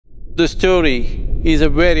The story is a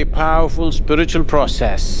very powerful spiritual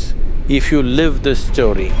process if you live this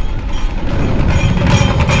story.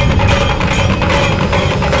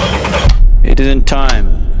 It is in time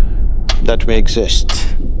that we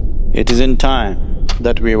exist. It is in time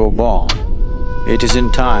that we were born. It is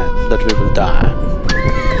in time that we will die.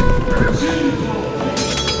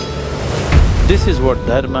 This is what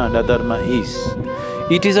dharma and adharma is.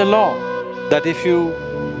 It is a law that if you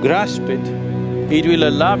grasp it, it will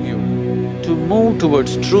allow you to move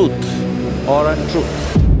towards truth or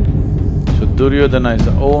untruth. So Duryodhana is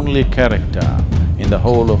the only character in the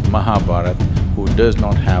whole of Mahabharat who does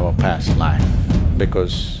not have a past life,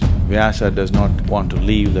 because Vyasa does not want to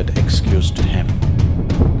leave that excuse to him.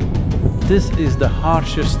 This is the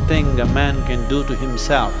harshest thing a man can do to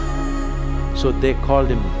himself, so they called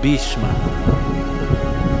him Bhishma.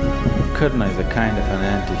 Karna is a kind of an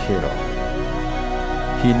anti-hero.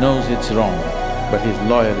 He knows it's wrong, but his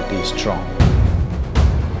loyalty is strong.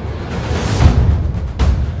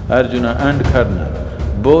 Arjuna and Karna,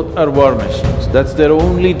 both are war machines. That's their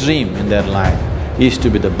only dream in their life, is to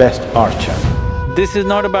be the best archer. This is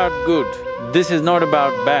not about good, this is not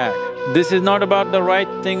about bad, this is not about the right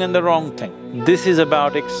thing and the wrong thing. This is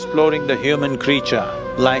about exploring the human creature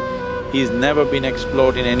like he's never been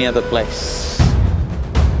explored in any other place.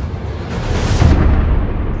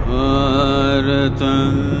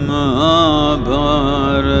 Bharatam Mahabharatam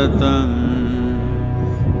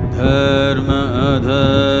dharma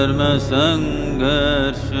adharma sangharshanam